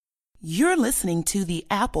You're listening to the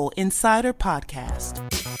Apple Insider Podcast.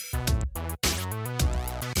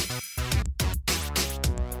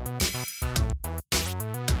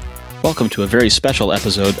 Welcome to a very special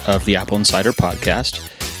episode of the Apple Insider Podcast.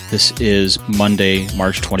 This is Monday,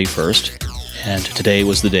 March 21st, and today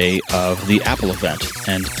was the day of the Apple event,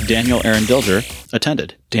 and Daniel Aaron Dilger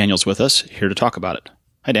attended. Daniel's with us, here to talk about it.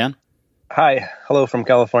 Hi, Dan. Hi. Hello from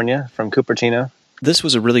California, from Cupertino. This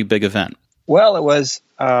was a really big event. Well, it was,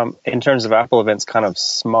 in terms of Apple events, kind of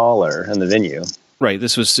smaller in the venue. Right.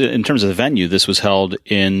 This was, in terms of the venue, this was held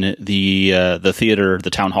in the theater, the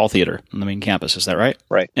Town Hall Theater on the main campus. Is that right?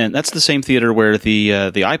 Right. And that's the same theater where the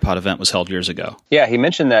iPod event was held years ago. Yeah, he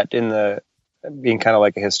mentioned that in the being kind of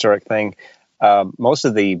like a historic thing. Most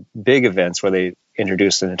of the big events where they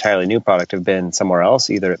introduced an entirely new product have been somewhere else,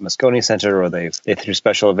 either at Moscone Center or they threw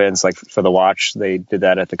special events like for the watch. They did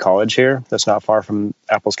that at the college here that's not far from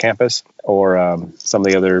Apple's campus, or some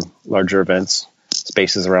of the other larger events,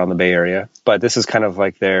 spaces around the Bay Area. But this is kind of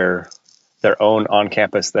like their own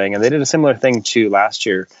on-campus thing. And they did a similar thing to last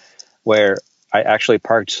year where I actually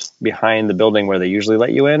parked behind the building where they usually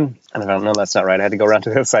let you in. And I don't know, that's not right. I had to go around to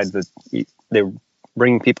the other side. They were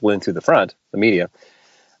bringing people in through the front, the media.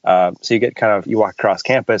 So you get you walk across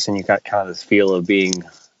campus and you got kind of this feel of being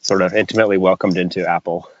sort of intimately welcomed into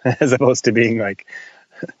Apple as opposed to being like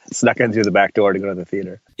snuck in through the back door to go to the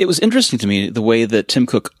theater. It was interesting to me the way that Tim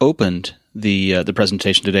Cook opened the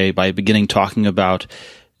presentation today by beginning talking about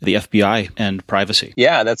the FBI and privacy.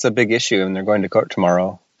 Yeah, that's a big issue, and they're going to court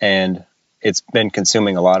tomorrow, and it's been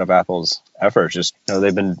consuming a lot of Apple's efforts. Just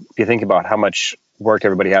they've been. If you think about how much work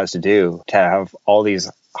everybody has to do to have all these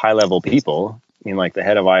high-level people. I mean, like the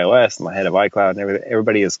head of iOS and the head of iCloud, and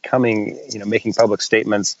everybody is coming, making public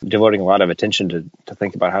statements, devoting a lot of attention to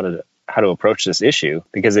think about how to approach this issue,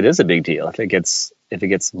 because it is a big deal. If it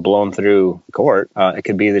gets blown through court, it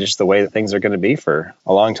could be just the way that things are going to be for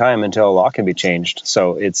a long time until a law can be changed.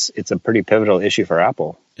 So it's a pretty pivotal issue for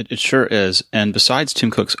Apple. It sure is. And besides Tim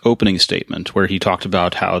Cook's opening statement, where he talked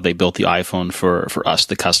about how they built the iPhone for us,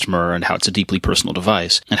 the customer, and how it's a deeply personal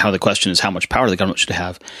device, and how the question is how much power the government should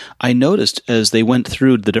have, I noticed as they went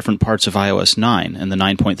through the different parts of iOS 9 and the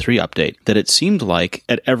 9.3 update that it seemed like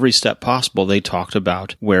at every step possible they talked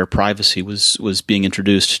about where privacy was being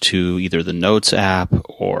introduced to either the Notes app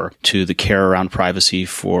or to the care around privacy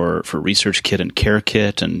for ResearchKit and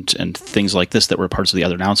CareKit and things like this that were parts of the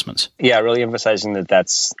other announcements. Yeah, really emphasizing that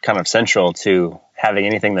that's kind of central to having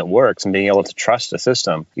anything that works and being able to trust a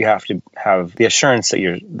system. You have to have the assurance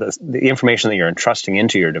that the information that you're entrusting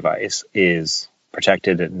into your device is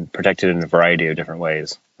protected in a variety of different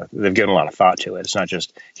ways. They've given a lot of thought to it. It's not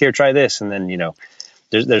just, here, try this. And then,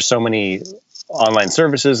 there's so many online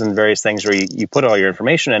services and various things where you put all your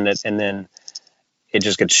information in it and then it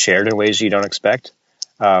just gets shared in ways you don't expect.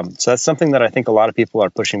 So that's something that I think a lot of people are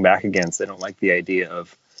pushing back against. They don't like the idea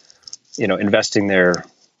of, investing their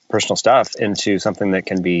personal stuff into something that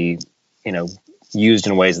can be, used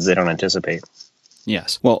in ways that they don't anticipate.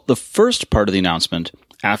 Yes. Well, the first part of the announcement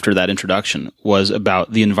after that introduction was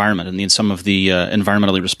about the environment and some of the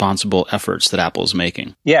environmentally responsible efforts that Apple is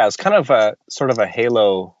making. Yeah, it's kind of a sort of a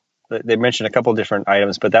halo. They mentioned a couple of different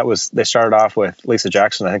items, but they started off with Lisa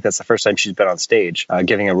Jackson. I think that's the first time she's been on stage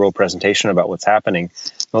giving a real presentation about what's happening.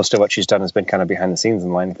 Most of what she's done has been kind of behind the scenes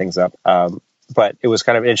and lining things up. But it was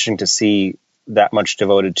kind of interesting to see that much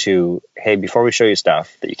devoted to, hey, before we show you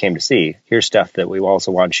stuff that you came to see, here's stuff that we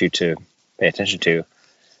also want you to pay attention to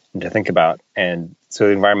and to think about. And so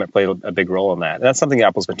the environment played a big role in that. And that's something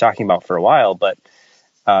Apple's been talking about for a while, but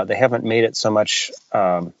they haven't made it so much.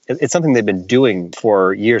 It's something they've been doing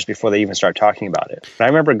for years before they even start talking about it. And I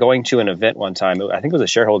remember going to an event one time, I think it was a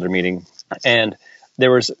shareholder meeting, and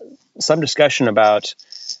there was some discussion about,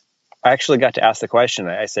 I actually got to ask the question.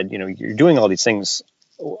 I said, you're doing all these things.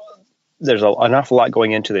 There's an awful lot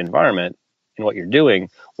going into the environment in what you're doing.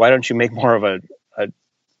 Why don't you make more of a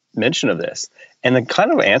mention of this? And the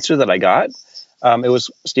kind of answer that I got, it was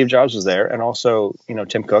Steve Jobs was there, and also,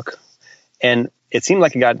 Tim Cook. And it seemed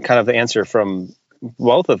like I got kind of the answer from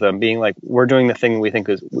both of them being like, we're doing what we think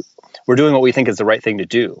is the right thing to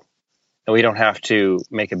do. And we don't have to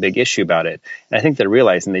make a big issue about it. And I think they're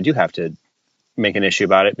realizing they do have to make an issue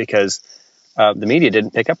about it because the media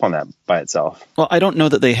didn't pick up on that by itself. Well, I don't know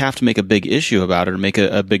that they have to make a big issue about it or make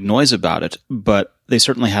a big noise about it, but they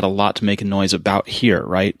certainly had a lot to make a noise about here,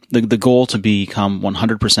 right? The goal to become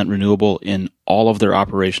 100% renewable in all of their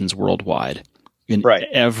operations worldwide, in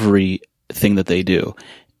everything that they do.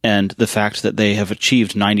 And the fact that they have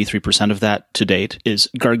achieved 93% of that to date is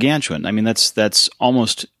gargantuan. I mean, that's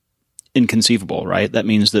almost inconceivable, right? That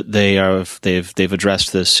means that they've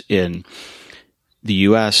addressed this in the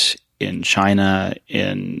U.S., in China,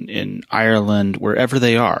 in Ireland, wherever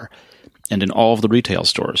they are, and in all of the retail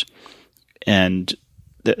stores. And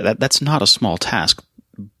that's not a small task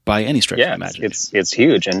by any stretch of the imagination. It's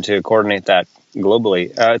huge. And to coordinate that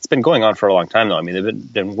globally, it's been going on for a long time, though. I mean,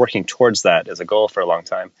 they've been working towards that as a goal for a long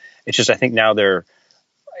time. It's just, I think now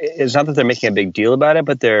it's not that they're making a big deal about it,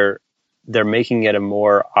 but they're making it a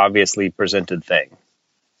more obviously presented thing.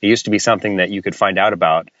 It used to be something that you could find out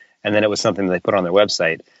about, and then it was something that they put on their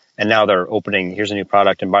website. And now they're opening, here's a new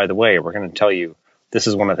product. And by the way, we're going to tell you, this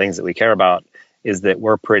is one of the things that we care about, is that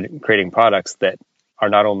we're creating products that are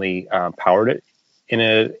not only powered in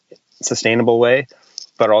a sustainable way,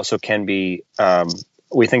 but also can be,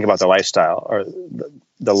 we think about the lifestyle or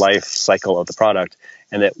the life cycle of the product.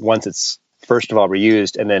 And that once it's first of all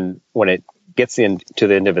reused, and then when it gets into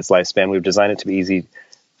the end of its lifespan, we've designed it to be easy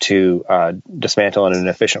to dismantle in an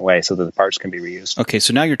efficient way so that the parts can be reused. Okay,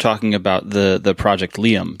 so now you're talking about the Project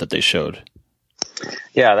Liam that they showed.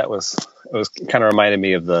 Yeah, it was kind of reminded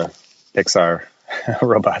me of the Pixar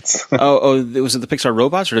robots. Was it the Pixar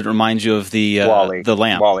robots, or did it remind you of the WALL-E? The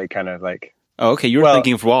lamp? WALL-E, kind of like. Oh, okay. You were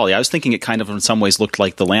thinking of WALL-E. I was thinking it kind of, in some ways, looked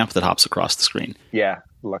like the lamp that hops across the screen. Yeah,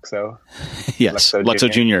 Luxo. Yes, Luxo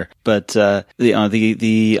Jr. But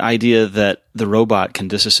the idea that the robot can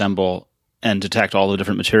disassemble and detect all the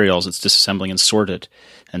different materials it's disassembling and sort it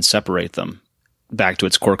and separate them back to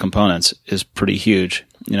its core components is pretty huge.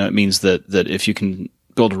 It means that if you can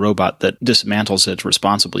build a robot that dismantles it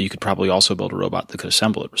responsibly, you could probably also build a robot that could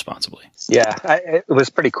assemble it responsibly. Yeah, it was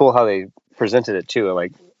pretty cool how they presented it too,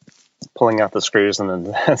 like pulling out the screws and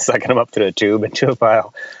then sucking them up through a tube into a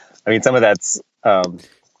file. I mean, some of that's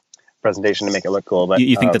presentation to make it look cool. But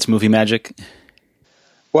you think that's movie magic?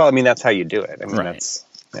 Well, I mean, that's how you do it. I mean, right.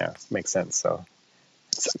 Makes sense. So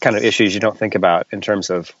it's kind of issues you don't think about in terms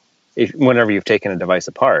of whenever you've taken a device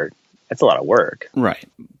apart, it's a lot of work. Right.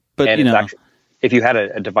 But, actually, if you had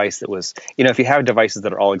a device that was, if you have devices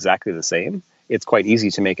that are all exactly the same, it's quite easy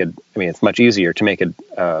to make it's much easier to make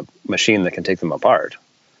a machine that can take them apart.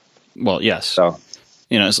 Well, yes. So,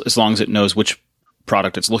 as long as it knows which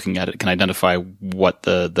product it's looking at, it can identify what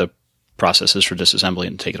the process is for disassembly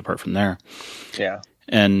and take it apart from there. Yeah.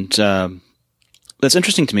 And that's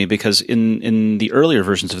interesting to me because in the earlier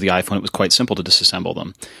versions of the iPhone, it was quite simple to disassemble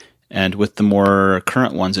them. And with the more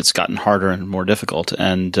current ones, it's gotten harder and more difficult.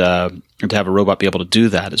 And to have a robot be able to do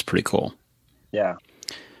that is pretty cool. Yeah.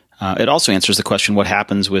 It also answers the question, what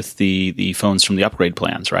happens with the phones from the upgrade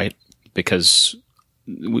plans, right? Because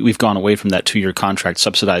we've gone away from that 2-year contract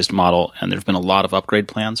subsidized model, and there have been a lot of upgrade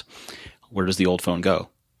plans. Where does the old phone go?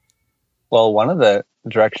 Well, one of the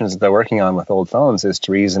directions that they're working on with old phones is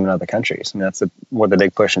to reuse them in other countries. And that's what the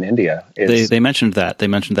big push in India is. They mentioned that. They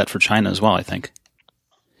mentioned that for China as well, I think.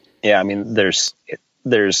 Yeah, I mean, there's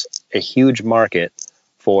a huge market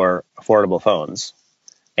for affordable phones.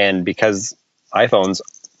 And because iPhones,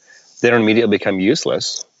 they don't immediately become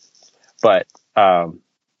useless. But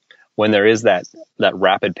when there is that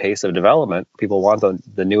rapid pace of development, people want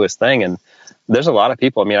the newest thing. And there's a lot of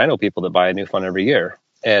people. I mean, I know people that buy a new phone every year.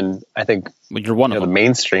 And I think you're one of them. The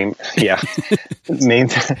mainstream, yeah,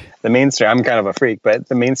 the mainstream. I'm kind of a freak, but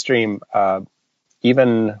the mainstream,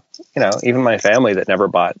 even my family that never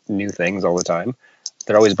bought new things all the time,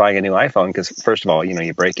 they're always buying a new iPhone because first of all,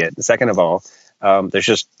 you break it. Second of all, there's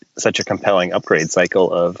just such a compelling upgrade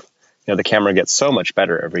cycle of, the camera gets so much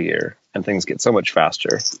better every year and things get so much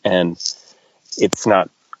faster. And it's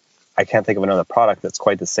not, I can't think of another product that's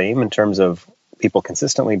quite the same in terms of people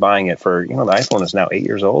consistently buying it for, the iPhone is now 8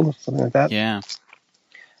 years old, something like that. Yeah.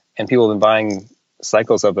 And people have been buying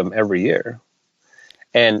cycles of them every year.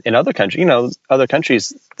 And in other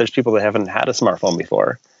countries, there's people that haven't had a smartphone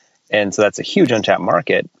before. And so that's a huge untapped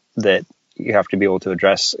market that you have to be able to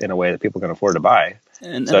address in a way that people can afford to buy.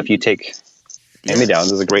 So if you take hand-me-downs,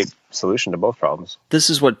 there's a great solution to both problems. This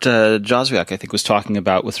is what Joswiak, I think, was talking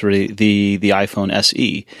about with the iPhone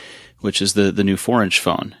SE, which is the new 4-inch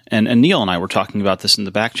phone. And Neil and I were talking about this in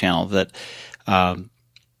the back channel that,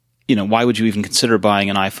 why would you even consider buying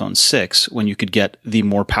an iPhone 6 when you could get the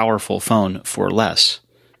more powerful phone for less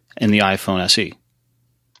in the iPhone SE?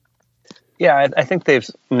 Yeah, I think they've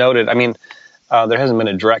noted, there hasn't been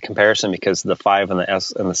a direct comparison because the 5 and the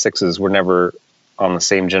S and the 6s were never on the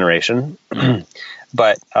same generation.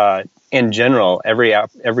 But in general, every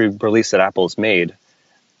release that Apple's made,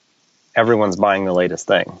 everyone's buying the latest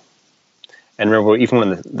thing. And remember, even when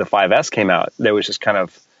the 5S came out, there was this kind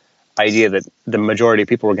of idea that the majority of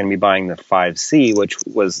people were going to be buying the 5C, which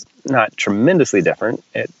was not tremendously different.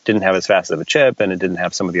 It didn't have as fast of a chip, and it didn't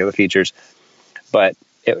have some of the other features. But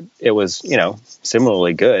it was,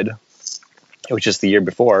 similarly good. It was just the year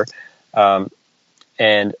before.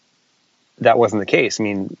 And that wasn't the case. I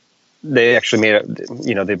mean, they actually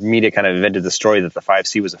the media kind of invented the story that the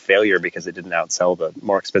 5C was a failure because it didn't outsell the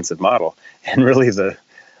more expensive model. And really the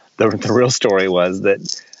real story was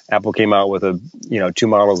that Apple came out with two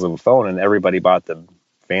models of a phone and everybody bought the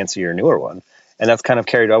fancier, newer one. And that's kind of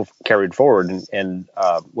carried forward. And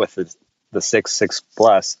with the 6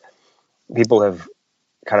 Plus, people have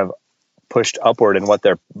kind of pushed upward in what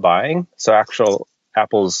they're buying. So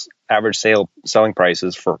Apple's average selling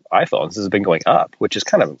prices for iPhones has been going up, which is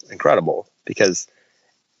kind of incredible because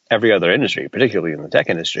every other industry, particularly in the tech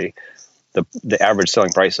industry, the average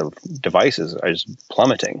selling price of devices is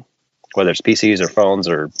plummeting, whether it's PCs or phones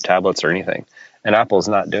or tablets or anything. And Apple's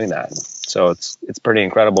not doing that. So it's pretty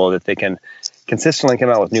incredible that they can consistently come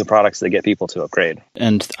out with new products that get people to upgrade.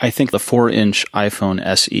 And I think the 4-inch iPhone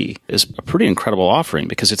SE is a pretty incredible offering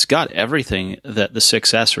because it's got everything that the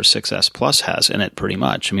 6S or 6S Plus has in it pretty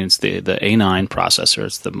much. I mean, it's the A9 processor,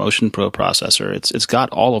 it's the Motion Pro processor, it's got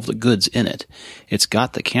all of the goods in it. It's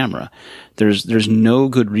got the camera. There's no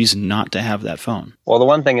good reason not to have that phone. Well, the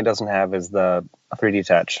one thing it doesn't have is the 3D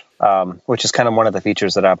Touch, which is kind of one of the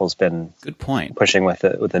features that Apple's been pushing with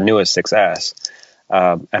the newest 6S.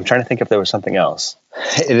 I'm trying to think if there was something else.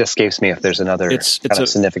 It escapes me if there's another kind of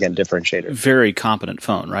significant differentiator. Very competent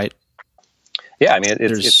phone, right? Yeah, I mean,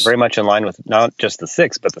 it's very much in line with not just the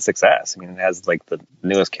 6, but the 6S. I mean, it has like the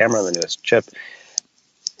newest camera, the newest chip,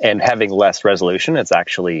 and having less resolution, it's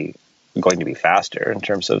actually going to be faster in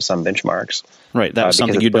terms of some benchmarks. Right, that was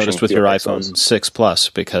something you noticed with your iPhone 6 Plus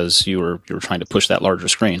because you were trying to push that larger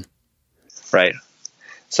screen. Right.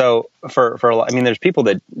 So there's people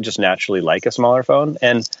that just naturally like a smaller phone.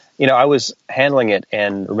 And, I was handling it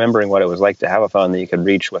and remembering what it was like to have a phone that you could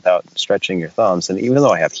reach without stretching your thumbs. And even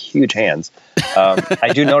though I have huge hands,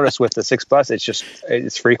 I do notice with the 6 Plus,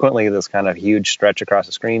 it's frequently this kind of huge stretch across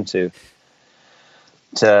the screen to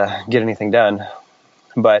get anything done.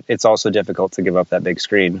 But it's also difficult to give up that big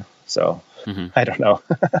screen. So I don't know.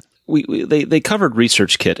 They covered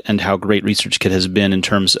ResearchKit and how great ResearchKit has been in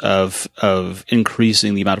terms of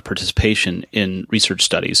increasing the amount of participation in research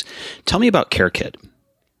studies. Tell me about CareKit.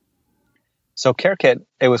 So CareKit,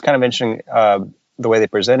 it was kind of interesting the way they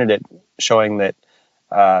presented it, showing that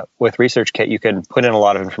with ResearchKit, you can put in a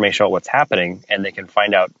lot of information about what's happening, and they can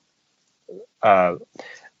find out,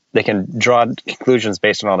 they can draw conclusions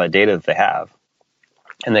based on all that data that they have.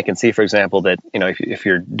 And they can see, for example, that, if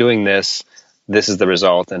you're doing this, this is the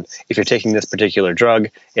result. And if you're taking this particular drug,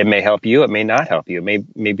 it may help you. It may not help you. It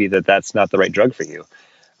may be that that's not the right drug for you.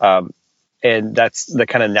 And that's the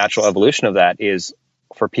kind of natural evolution of that is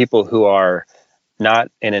for people who are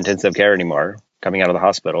not in intensive care anymore, coming out of the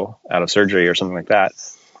hospital, out of surgery or something like that,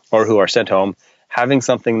 or who are sent home, having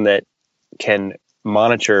something that can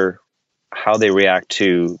monitor how they react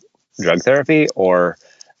to drug therapy or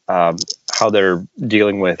how they're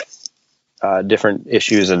dealing with different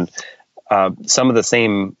issues and some of the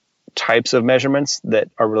same types of measurements that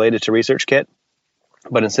are related to ResearchKit,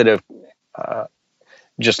 but instead of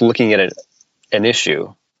just looking at an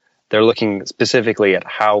issue, they're looking specifically at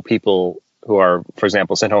how people who are, for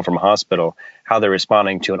example, sent home from a hospital, how they're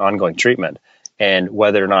responding to an ongoing treatment and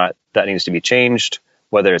whether or not that needs to be changed,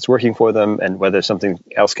 whether it's working for them, and whether something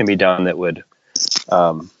else can be done that would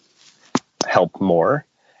help more.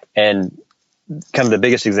 And kind of the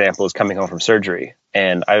biggest example is coming home from surgery.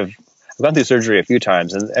 And I've gone through surgery a few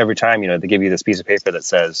times, and every time, they give you this piece of paper that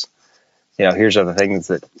says, here's other things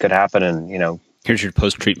that could happen, and here's your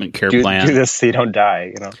post-treatment care plan. Do this so you don't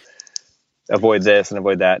die. Avoid this and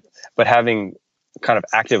avoid that. But having kind of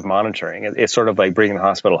active monitoring, it's sort of like bringing the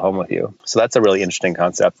hospital home with you. So that's a really interesting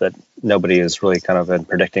concept that nobody has really kind of been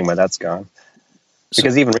predicting where that's gone.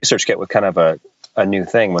 Because even ResearchKit was kind of a new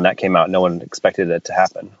thing when that came out. No one expected it to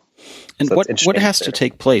happen. And so what has to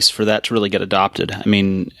take place for that to really get adopted? I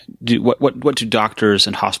mean, what do doctors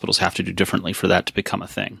and hospitals have to do differently for that to become a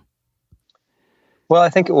thing? Well, I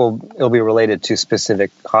think it'll be related to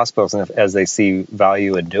specific hospitals, and as they see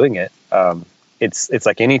value in doing it, it's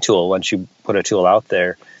like any tool. Once you put a tool out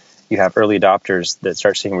there, you have early adopters that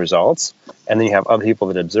start seeing results, and then you have other people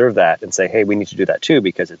that observe that and say, "Hey, we need to do that too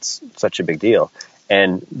because it's such a big deal."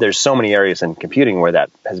 And there's so many areas in computing where that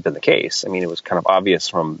has been the case. I mean, it was kind of obvious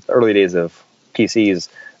from the early days of PCs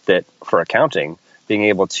that for accounting, being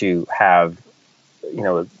able to have,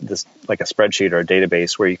 this like a spreadsheet or a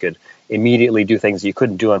database where you could immediately do things you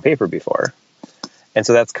couldn't do on paper before. And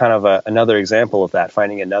so that's kind of another example of that,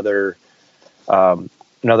 finding another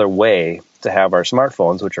way to have our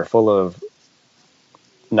smartphones, which are full of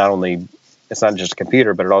it's not just a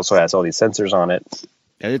computer, but it also has all these sensors on it.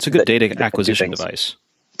 It's a good data acquisition device.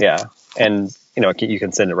 Yeah. And, you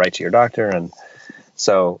can send it right to your doctor. And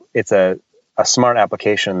so it's a a smart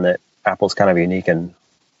application that Apple's kind of unique in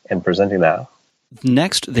presenting that.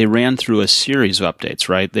 Next, they ran through a series of updates,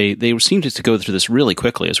 right? They seemed to go through this really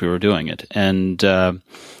quickly as we were doing it. And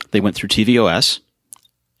they went through tvOS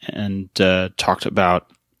and talked about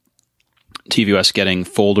tvOS getting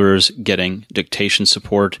folders, getting dictation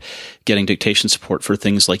support for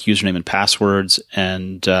things like username and passwords,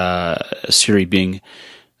 and Siri being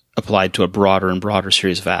applied to a broader and broader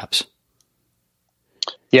series of apps.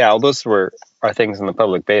 Yeah, all those are things in the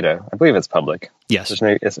public beta. I believe it's public. Yes.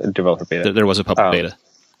 It's a developer beta. There was a public beta.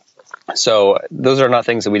 So those are not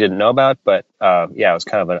things that we didn't know about, but it was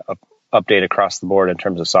kind of an update across the board in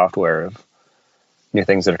terms of software of new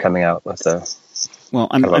things that are coming out with a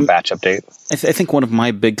batch update. I think one of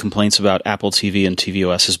my big complaints about Apple TV and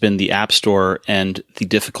tvOS has been the App Store and the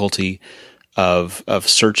difficulty of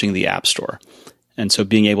searching the App Store. And so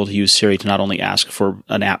being able to use Siri to not only ask for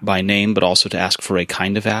an app by name, but also to ask for a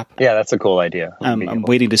kind of app. Yeah, that's a cool idea. I'm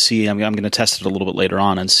waiting to see. I'm going to test it a little bit later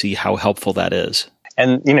on and see how helpful that is.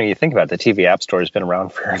 And, you think about it, the TV App Store has been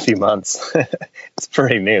around for a few months. It's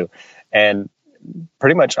pretty new. And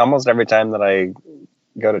pretty much almost every time that I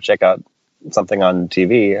go to check out something on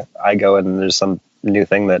TV, I go and there's some new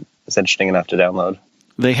thing that is interesting enough to download.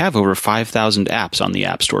 They have over 5,000 apps on the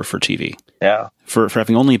App Store for TV. Yeah. For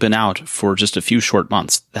having only been out for just a few short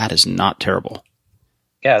months, that is not terrible.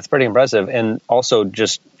 Yeah, it's pretty impressive. And also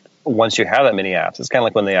just once you have that many apps, it's kind of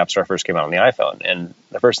like when the App Store first came out on the iPhone. And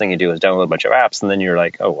the first thing you do is download a bunch of apps, and then you're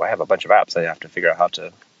like, oh, I have a bunch of apps I have to figure out how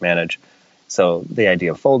to manage. So the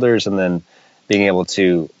idea of folders and then being able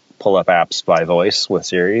to pull up apps by voice with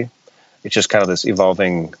Siri, it's just kind of this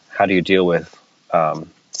evolving, how do you deal with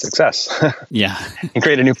success? Yeah. You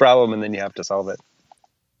create a new problem and then you have to solve it.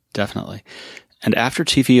 Definitely. And after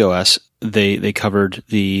tvOS, they covered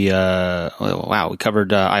we covered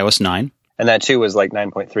iOS 9. And that too was like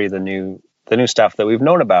 9.3, the new stuff that we've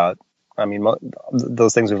known about. I mean,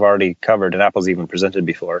 those things we've already covered, and Apple's even presented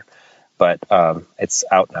before, but it's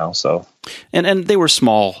out now. So, and they were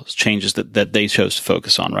small changes that they chose to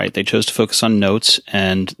focus on, right? They chose to focus on notes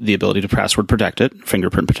and the ability to password protect it,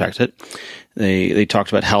 fingerprint protect it. They talked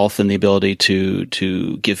about health and the ability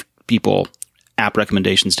to give people app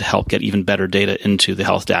recommendations to help get even better data into the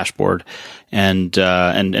health dashboard, and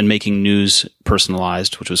making news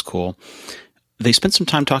personalized, which was cool. They spent some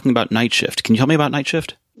time talking about Night Shift. Can you tell me about Night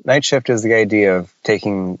Shift? Night Shift is the idea of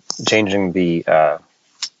changing the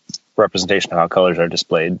representation of how colors are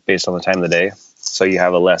displayed based on the time of the day. So you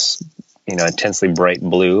have a less, intensely bright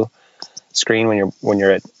blue screen when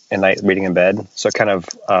you're at night reading in bed. So it kind of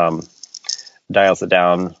dials it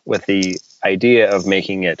down with the idea of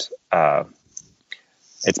making it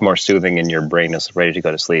it's more soothing and your brain is ready to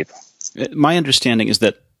go to sleep. My understanding is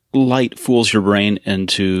that light fools your brain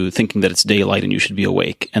into thinking that it's daylight and you should be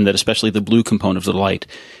awake, and that especially the blue component of the light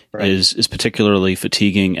is particularly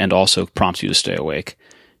fatiguing and also prompts you to stay awake.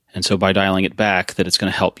 And so by dialing it back, that it's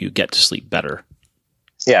going to help you get to sleep better.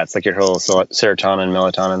 Yeah, it's like your whole serotonin,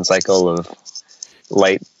 melatonin cycle of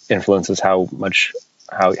light influences how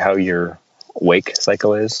your wake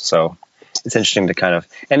cycle is. So it's interesting to kind of,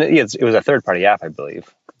 and it was a third-party app, I believe.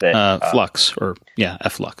 That Flux,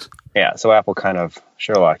 Flux. Yeah, so Apple kind of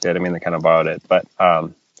Sherlocked it. I mean, they kind of borrowed it, but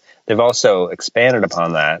they've also expanded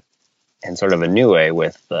upon that in sort of a new way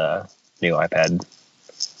with the new iPad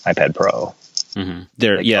Pro. Mm-hmm.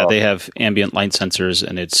 They have ambient light sensors,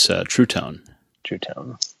 and it's True Tone,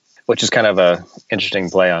 which is kind of a interesting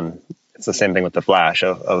play on. It's the same thing with the flash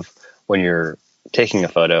of when you're taking a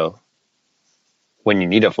photo, when you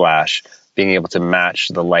need a flash, being able to match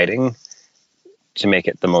the lighting to make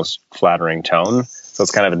it the most flattering tone. So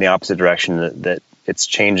it's kind of in the opposite direction, that it's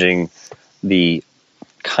changing the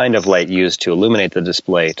kind of light used to illuminate the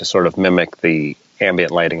display to sort of mimic the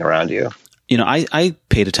ambient lighting around you. I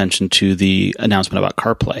paid attention to the announcement about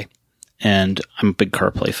CarPlay, and I'm a big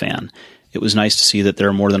CarPlay fan. It was nice to see that there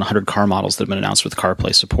are more than 100 car models that have been announced with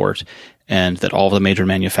CarPlay support, and that all of the major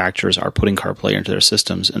manufacturers are putting CarPlay into their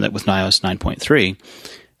systems, and that with iOS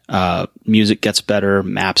 9.3, music gets better,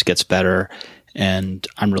 maps gets better, and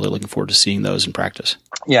I'm really looking forward to seeing those in practice.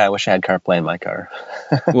 Yeah, I wish I had CarPlay in my car.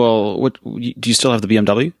 Well, do you still have the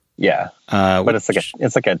BMW? Yeah, but it's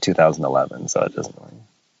like a 2011, so it doesn't really.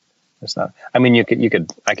 It's not. I mean, I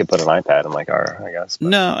could put an iPad in my car, I guess. But.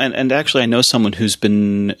 No, and actually, I know someone who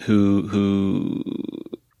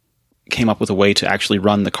came up with a way to actually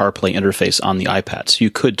run the CarPlay interface on the iPad. So you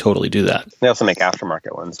could totally do that. They also make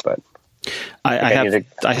aftermarket ones, but I need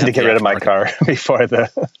to get rid of my car before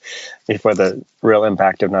the real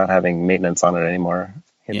impact of not having maintenance on it anymore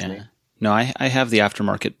hits me. No, I have the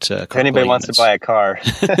aftermarket car. If anybody wants to buy a car,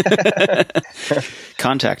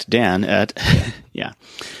 contact Dan at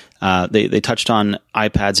They touched on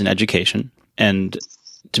iPads in education, and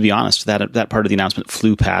to be honest, that part of the announcement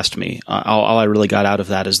flew past me. All I really got out of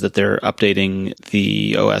that is that they're updating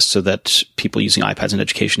the OS so that people using iPads in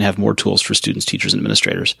education have more tools for students, teachers, and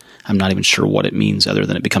administrators. I'm not even sure what it means, other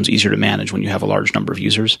than it becomes easier to manage when you have a large number of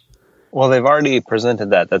users. Well, they've already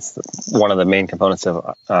presented that. That's one of the main components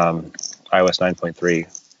of iOS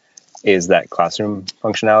 9.3 is that classroom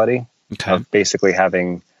functionality of basically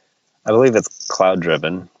having, I believe it's cloud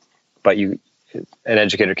driven, but an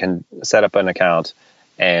educator can set up an account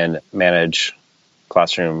and manage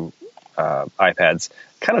classroom iPads,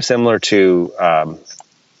 kind of similar to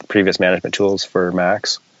previous management tools for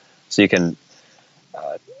Macs. So you can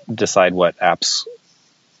decide what apps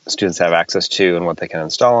students have access to and what they can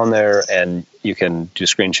install on there, and you can do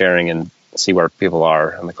screen sharing and see where people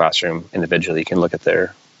are in the classroom individually. You can look at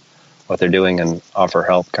what they're doing and offer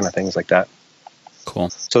help, kind of things like that. Cool.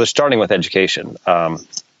 So they're starting with education.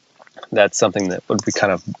 That's something that would be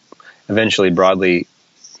kind of eventually broadly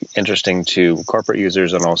interesting to corporate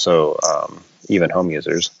users and also even home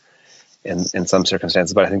users in some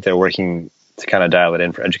circumstances. But I think they're working to kind of dial it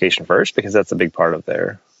in for education first, because that's a big part of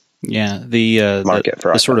their market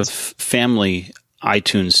for the sort of family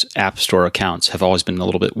iTunes App Store accounts have always been a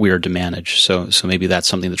little bit weird to manage. So maybe that's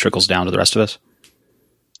something that trickles down to the rest of us.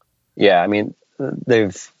 Yeah, I mean,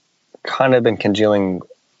 they've kind of been congealing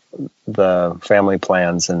the family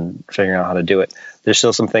plans and figuring out how to do it. There's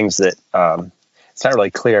still some things that it's not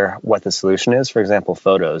really clear what the solution is. For example,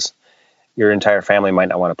 photos. Your entire family might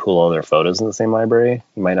not want to pool all their photos in the same library.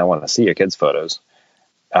 You might not want to see your kids' photos.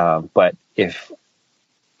 But if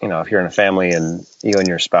you're in a family and you and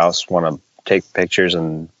your spouse want to take pictures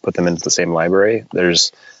and put them into the same library,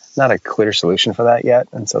 there's not a clear solution for that yet.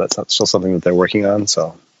 And so that's still something that they're working on.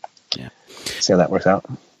 So see how that works out.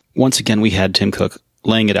 Once again, we had Tim Cook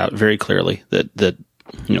laying it out very clearly that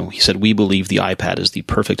he said, we believe the iPad is the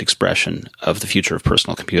perfect expression of the future of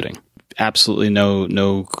personal computing. Absolutely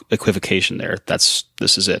no equivocation there. This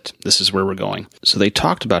is it. This is where we're going. So they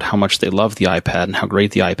talked about how much they love the iPad and how great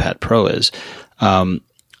the iPad Pro is.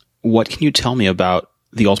 What can you tell me about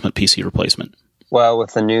the ultimate PC replacement? Well,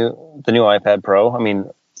 with the new iPad Pro, I mean,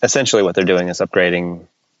 essentially what they're doing is upgrading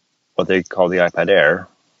what they call the iPad Air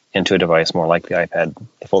into a device more like the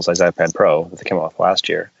full-size iPad Pro that they came out with last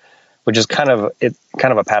year, which is kind of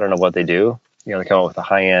a pattern of what they do. They come out with a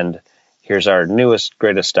high-end, here's our newest,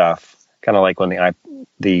 greatest stuff, kind of like when the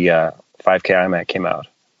 5K iMac came out.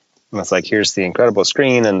 And it's like, here's the incredible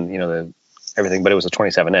screen and, everything, but it was a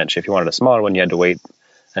 27-inch. If you wanted a smaller one, you had to wait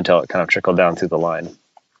until it kind of trickled down through the line.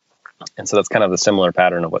 And so that's kind of the similar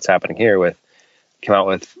pattern of what's happening here came out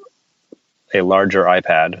with a larger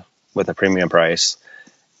iPad with a premium price.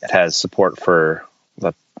 It has support for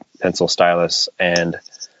the pencil stylus and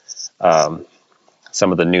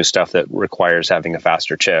some of the new stuff that requires having a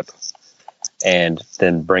faster chip, and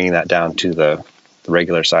then bringing that down to the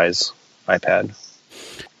regular size iPad,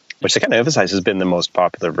 which they kind of emphasize has been the most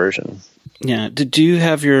popular version. Yeah. Did you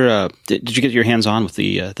have did you get your hands on with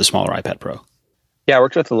the smaller iPad Pro? Yeah, I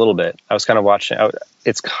worked with it a little bit. I was kind of watching.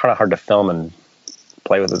 It's kind of hard to film and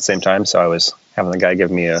play with at the same time, so I was having the guy give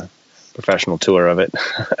me a professional tour of it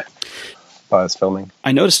while I was filming.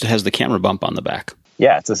 I noticed it has the camera bump on the back.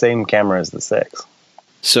 Yeah, it's the same camera as the 6.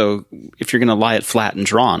 So if you're going to lie it flat and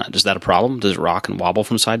draw on it, is that a problem? Does it rock and wobble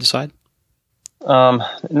from side to side?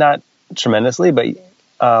 Not tremendously, but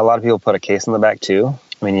a lot of people put a case in the back too.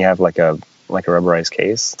 I mean, you have like a rubberized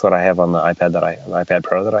case. That's what I have on the iPad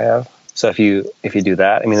Pro that I have. So if you do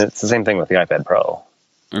that, I mean, it's the same thing with the iPad Pro.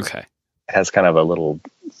 Okay. It has kind of a little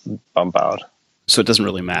bump out. So it doesn't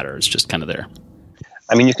really matter. It's just kind of there.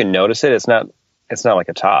 I mean, you can notice it. It's not like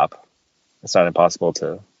a top. It's not impossible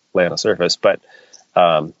to lay on a surface, but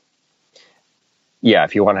if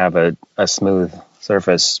you want to have a smooth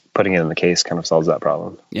surface, putting it in the case kind of solves that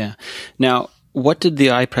problem. Yeah. Now, what did the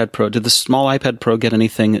small iPad Pro get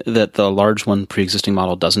anything that the large one pre-existing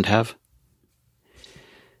model doesn't have?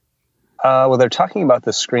 Well, they're talking about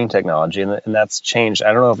the screen technology, and that's changed.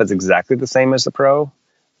 I don't know if it's exactly the same as the Pro,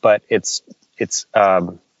 but it's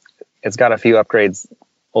got a few upgrades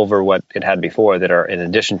over what it had before that are in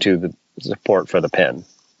addition to the support for the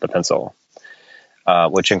pencil,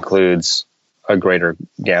 which includes a greater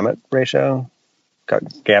gamut ratio,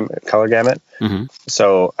 color gamut. Mm-hmm.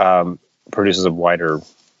 So produces a wider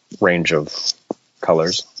range of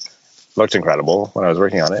colors. Looked incredible when I was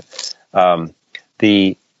working on it.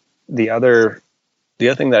 The other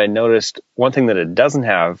thing that I noticed, one thing that it doesn't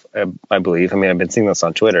have, I believe, I mean, I've been seeing this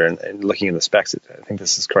on Twitter and looking at the specs, I think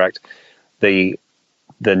this is correct. the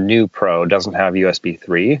new Pro doesn't have USB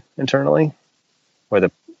 3 internally, where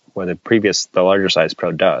the larger size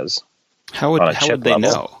Pro does. How would they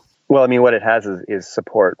know? Well, I mean, what it has is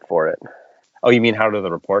support for it. Oh, you mean how do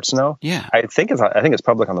the reports know? Yeah, I think it's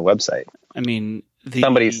public on the website. I mean,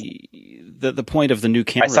 the point of the new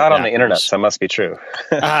camera. I saw it on the internet, so it must be true.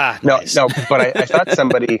 Nice. No, but I thought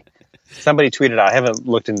somebody tweeted out. I haven't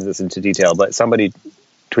looked into this into detail, but somebody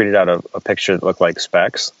tweeted out a picture that looked like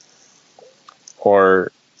specs,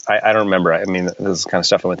 or I don't remember. I mean, this is kind of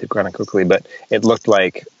stuff I went through kind of quickly, but it looked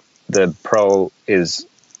like the Pro is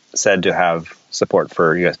said to have support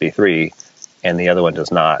for USB 3, and the other one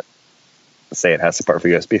does not say it has support for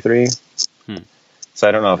USB 3. So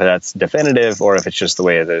I don't know if that's definitive or if it's just the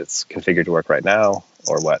way that it's configured to work right now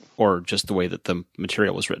or what. Or just the way that the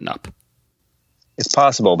material was written up. It's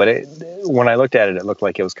possible, but when I looked at it, it looked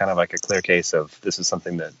like it was kind of like a clear case of this is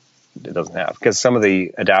something that it doesn't have. Because some of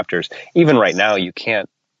the adapters, even right now, you can't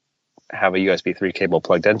have a USB 3 cable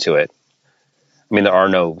plugged into it. I mean, there are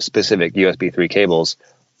no specific USB 3 cables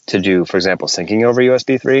to do, for example, syncing over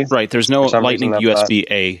USB 3. Right. There's no Lightning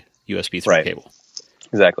USB-A USB 3 cable.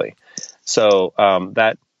 Exactly. So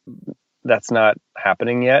that's not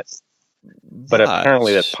happening yet, but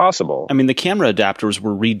apparently that's possible. I mean, the camera adapters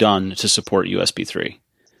were redone to support USB 3.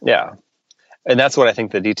 Yeah. And that's what I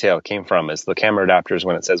think the detail came from, is the camera adapters,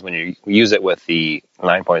 when it says when you use it with the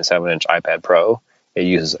 9.7-inch iPad Pro, it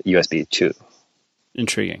uses USB 2.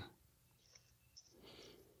 Intriguing.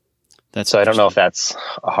 So I don't know if that's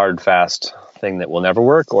a hard, fast thing that will never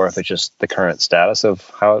work, or if it's just the current status of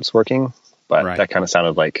how it's working. But That kind of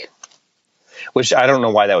sounded like, which I don't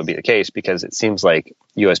know why that would be the case, because it seems like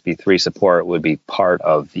USB 3 support would be part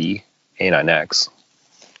of the A9X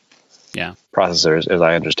processors, as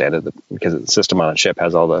I understand it, because the system on a chip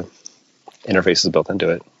has all the interfaces built into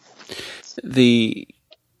it.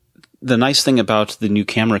 The nice thing about the new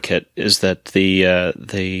camera kit is that the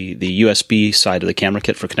USB side of the camera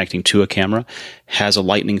kit for connecting to a camera has a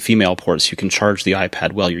Lightning female port, so you can charge the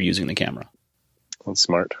iPad while you're using the camera. That's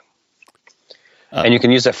smart. And you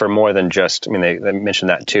can use it for more than just, I mean, they mentioned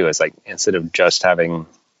that too. It's like, instead of just having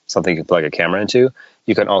something you can plug a camera into,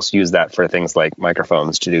 you can also use that for things like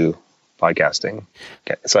microphones to do podcasting.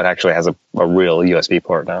 Okay. So it actually has a real USB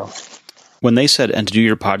port now. When they said, and to do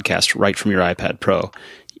your podcast right from your iPad Pro,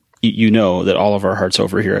 you know that all of our hearts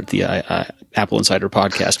over here at the Apple Insider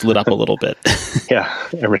podcast lit up a little bit. Yeah,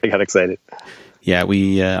 everybody got excited. Yeah,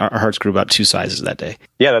 our hearts grew about 2 sizes that day.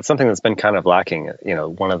 Yeah, that's something that's been kind of lacking. You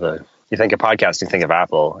know, you think of podcasting, think of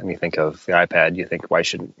Apple, and you think of the iPad, you think, why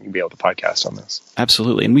shouldn't you be able to podcast on this?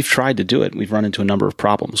 Absolutely, and we've tried to do it. We've run into a number of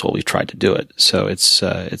problems while we've tried to do it. So it's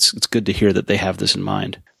good to hear that they have this in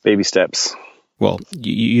mind. Baby steps. Well,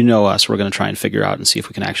 you know us. We're going to try and figure out and see if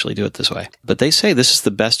we can actually do it this way. But they say this is the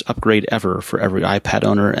best upgrade ever for every iPad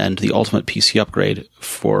owner and the ultimate PC upgrade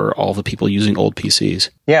for all the people using old PCs.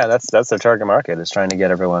 Yeah, that's their target market, is trying to get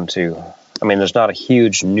everyone to... I mean, there's not a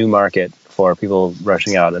huge new market for people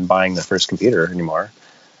rushing out and buying their first computer anymore,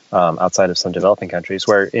 outside of some developing countries,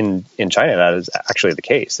 where in China that is actually the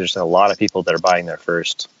case. There's a lot of people that are buying their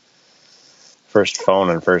first phone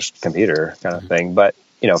and first computer kind of thing. But,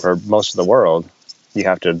 you know, for most of the world, you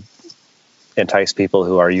have to entice people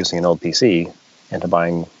who are using an old PC into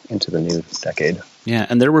buying into the new decade. Yeah,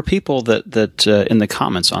 and there were people that in the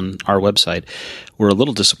comments on our website were a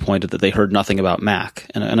little disappointed that they heard nothing about Mac.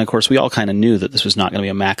 And of course, we all kind of knew that this was not going to be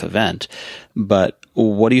a Mac event. But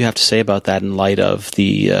what do you have to say about that in light of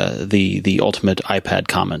the ultimate iPad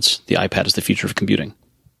comments? The iPad is the future of computing.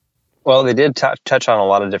 Well, they did touch on a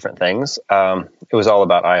lot of different things. It was all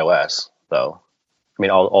about iOS, though. I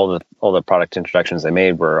mean, all the product introductions they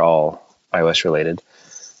made were all iOS related.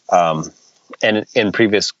 And in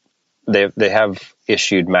previous, they have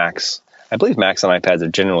issued Macs. I believe Macs and iPads are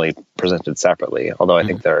generally presented separately, although I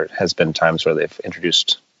think there has been times where they've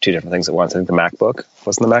introduced 2 different things at once. I think the MacBook,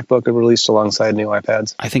 wasn't the MacBook released alongside new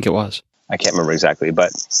iPads? I think it was. I can't remember exactly,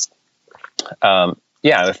 but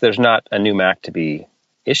if there's not a new Mac to be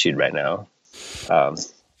issued right now,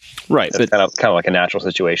 right, it's kind of like a natural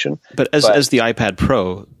situation. But as the iPad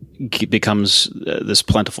Pro becomes this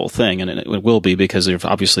plentiful thing, and it will be because they've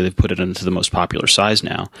put it into the most popular size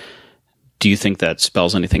now. Do you think that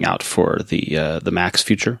spells anything out for the Mac's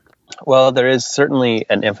future? Well, there is certainly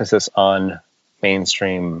an emphasis on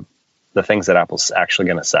mainstream, the things that Apple's actually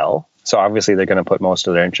going to sell. So obviously they're going to put most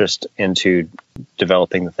of their interest into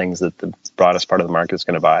developing the things that the broadest part of the market is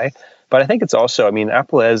going to buy. But I think it's also, I mean,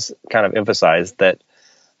 Apple has kind of emphasized that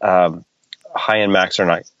high-end Macs are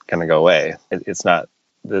not going to go away. It's not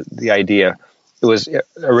the idea. It was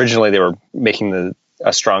originally they were making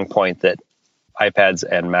a strong point that iPads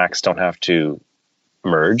and Macs don't have to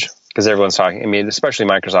merge, because everyone's talking. I mean, especially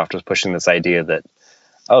Microsoft was pushing this idea that,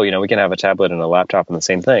 oh, we can have a tablet and a laptop in the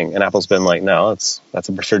same thing. And Apple's been like, no, that's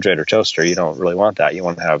a refrigerator toaster. You don't really want that. You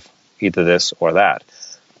want to have either this or that.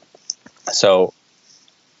 So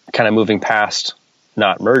kind of moving past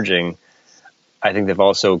not merging, I think they've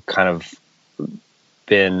also kind of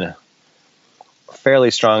been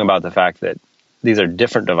fairly strong about the fact that these are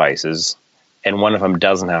different devices and one of them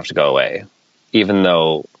doesn't have to go away, even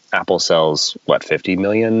though Apple sells 50 to 60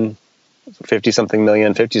 million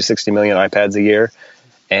iPads a year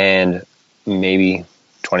and maybe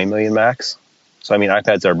 20 million Macs. So, I mean,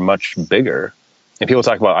 iPads are much bigger, and people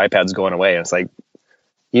talk about iPads going away. And it's like,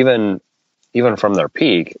 even from their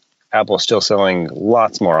peak, Apple's still selling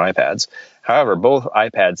lots more iPads. However, both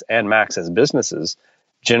iPads and Macs as businesses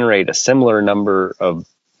generate a similar number of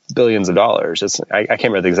billions of dollars. I can't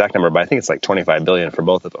remember the exact number, but I think it's like 25 billion for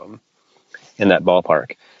both of them, in that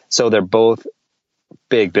ballpark. So they're both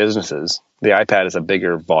big businesses. The iPad is a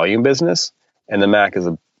bigger volume business, and the Mac is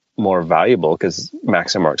a more valuable because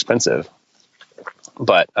Macs are more expensive.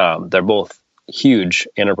 But they're both huge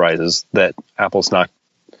enterprises that Apple's not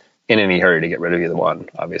in any hurry to get rid of either one,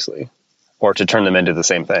 obviously, or to turn them into the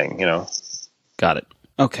same thing. Got it.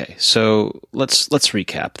 Okay, so let's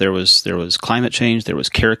recap. There was climate change, there was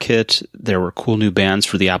CareKit, there were cool new bands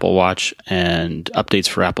for the Apple Watch, and updates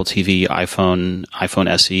for Apple TV, iPhone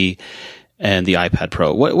SE, and the iPad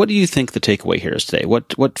Pro. What do you think the takeaway here is today?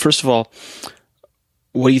 What first of all,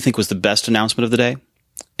 what do you think was the best announcement of the day,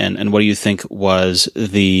 and what do you think was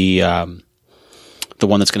the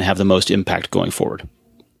one that's going to have the most impact going forward?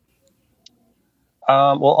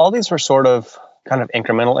 Well, all these were sort of kind of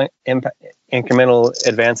incremental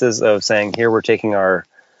advances of saying, here we're taking our,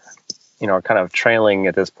 kind of trailing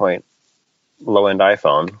at this point low-end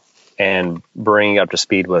iPhone and bringing it up to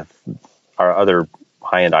speed with our other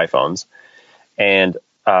high-end iPhones, and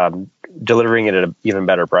delivering it at an even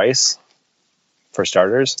better price for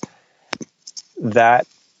starters. That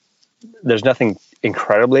there's nothing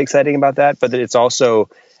incredibly exciting about that, but it's also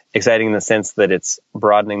exciting in the sense that it's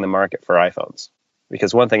broadening the market for iPhones.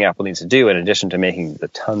 Because one thing Apple needs to do, in addition to making the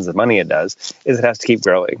tons of money it does, is it has to keep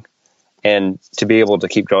growing. And to be able to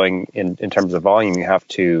keep growing in terms of volume, you have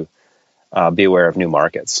to be aware of new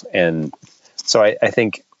markets. And so I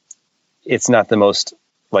think it's not the most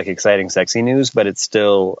exciting, sexy news, but it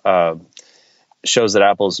still shows that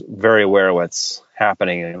Apple's very aware of what's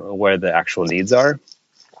happening and where the actual needs are.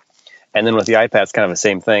 And then with the iPad, it's kind of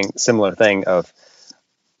the similar thing of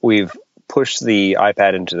we've pushed the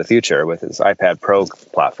iPad into the future with its iPad Pro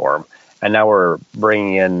platform, and now we're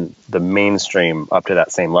bringing in the mainstream up to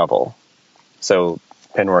that same level. So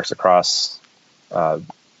Pen works across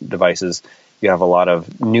devices. You have a lot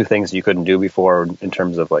of new things you couldn't do before in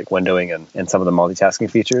terms of windowing and some of the multitasking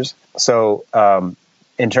features. So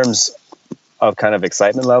in terms of kind of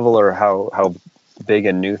excitement level or how big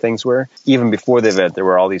and new things were, even before the event, there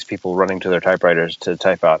were all these people running to their typewriters to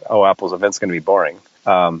type out, oh, Apple's event's going to be boring.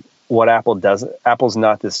 What Apple does, Apple's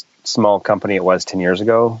not this small company it was 10 years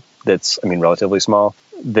ago that's, relatively small,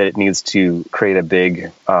 that it needs to create a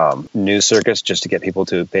big news circus just to get people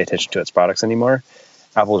to pay attention to its products anymore.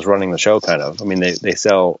 Apple's running the show, kind of. They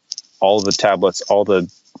sell all the tablets, all the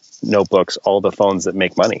notebooks, all the phones that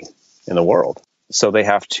make money in the world. So they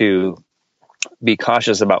have to be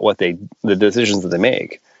cautious about the decisions that they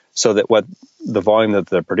make, so that what the volume that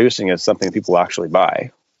they're producing is something people actually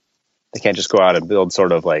buy. They can't just go out and build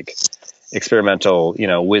sort of experimental,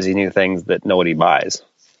 whizzy new things that nobody buys.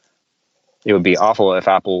 It would be awful if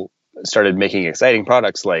Apple started making exciting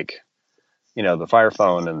products like, the Fire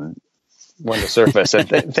Phone and Windows Surface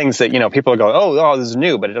and things that, people are going, oh, this is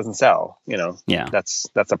new, but it doesn't sell. Yeah, that's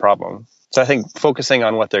a problem. So I think focusing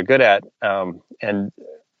on what they're good at and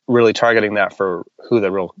really targeting that for who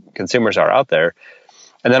the real consumers are out there,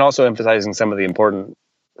 and then also emphasizing some of the important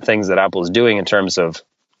things that Apple is doing in terms of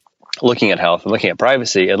looking at health and looking at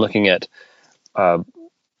privacy and looking at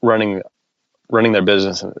running their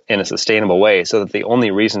business in a sustainable way, so that the only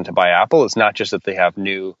reason to buy Apple is not just that they have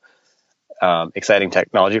new exciting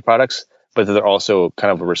technology products, but that they're also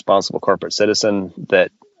kind of a responsible corporate citizen that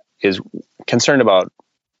is concerned about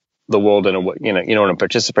the world in a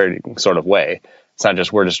participating sort of way. It's not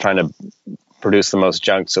just we're just trying to produce the most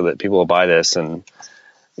junk so that people will buy this and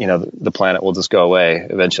the planet will just go away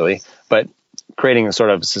eventually, but creating a sort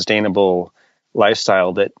of sustainable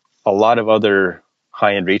lifestyle that a lot of other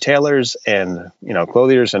high-end retailers and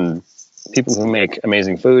clothiers and people who make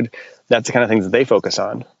amazing food, that's the kind of things that they focus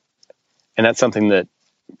on. And that's something that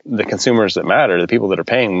the consumers that matter, the people that are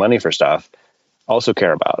paying money for stuff, also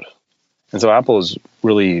care about. And so Apple is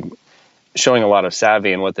really showing a lot of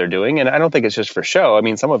savvy in what they're doing. And I don't think it's just for show. I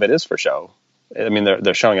mean, some of it is for show. I mean,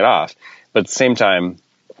 they're showing it off. But at the same time,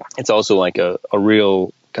 it's also like a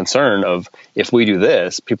real concern of, if we do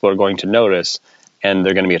this, people are going to notice and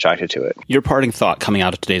they're going to be attracted to it. Your parting thought coming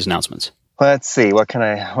out of today's announcements. Let's see. What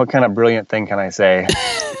kind of brilliant thing can I say?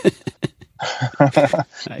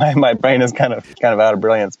 my brain is kind of out of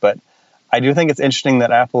brilliance, but I do think it's interesting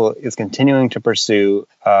that Apple is continuing to pursue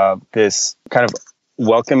this kind of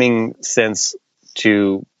welcoming sense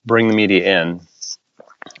to bring the media in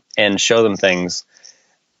and show them things.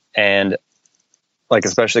 And like,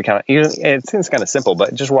 especially kind of, it seems kind of simple,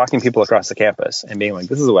 but just walking people across the campus and being like,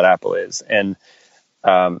 this is what Apple is. And,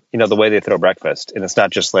 the way they throw breakfast, and it's not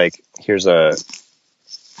just like, here's a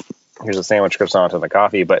sandwich, croissant, and a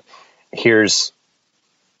coffee, but here's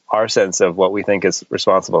our sense of what we think is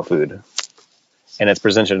responsible food. And it's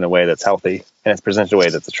presented in a way that's healthy, and it's presented in a way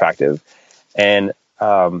that's attractive. And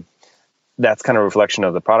that's kind of a reflection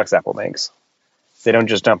of the products Apple makes. They don't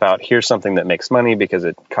just dump out, here's something that makes money because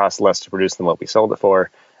it costs less to produce than what we sold it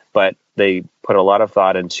for, but they put a lot of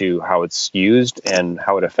thought into how it's used and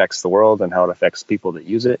how it affects the world and how it affects people that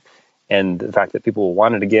use it. And the fact that people will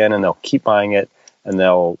want it again and they'll keep buying it, and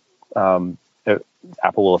Apple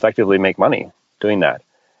will effectively make money doing that.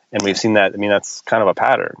 And we've seen that. I mean, that's kind of a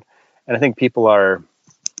pattern. And I think people I've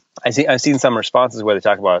seen some responses where they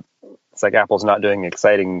talk about, it's like Apple's not doing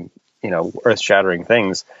exciting, earth-shattering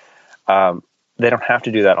things. They don't have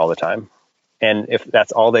to do that all the time. And if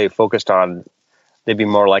that's all they focused on, they'd be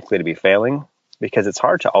more likely to be failing, because it's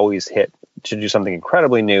hard to always to do something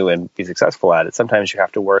incredibly new and be successful at it. Sometimes you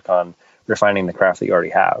have to work on refining the craft that you already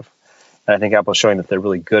have. And I think Apple's showing that they're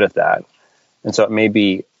really good at that. And so it may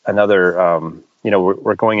be another,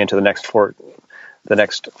 we're going into the next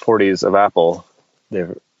 40s of Apple.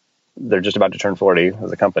 They're just about to turn 40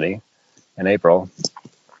 as a company in April.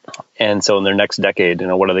 And so in their next decade,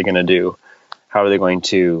 what are they going to do? How are they going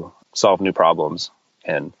to solve new problems?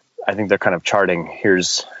 And I think they're kind of charting,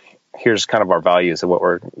 here's kind of our values of what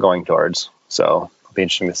we're going towards. So it'll be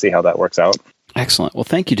interesting to see how that works out. Excellent. Well,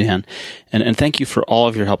 thank you, Dan. And thank you for all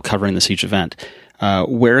of your help covering the Siege event.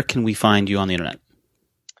 Where can we find you on the internet?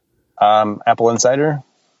 Apple Insider,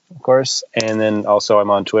 of course. And then also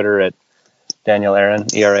I'm on Twitter at Daniel Eran,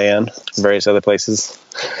 E-R-A-N, various other places.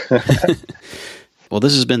 Well,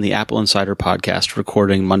 this has been the Apple Insider Podcast,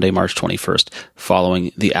 recording Monday, March 21st,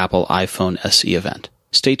 following the Apple iPhone SE event.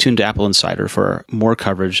 Stay tuned to Apple Insider for more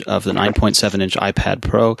coverage of the 9.7-inch iPad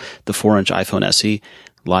Pro, the 4-inch iPhone SE,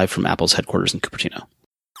 live from Apple's headquarters in Cupertino.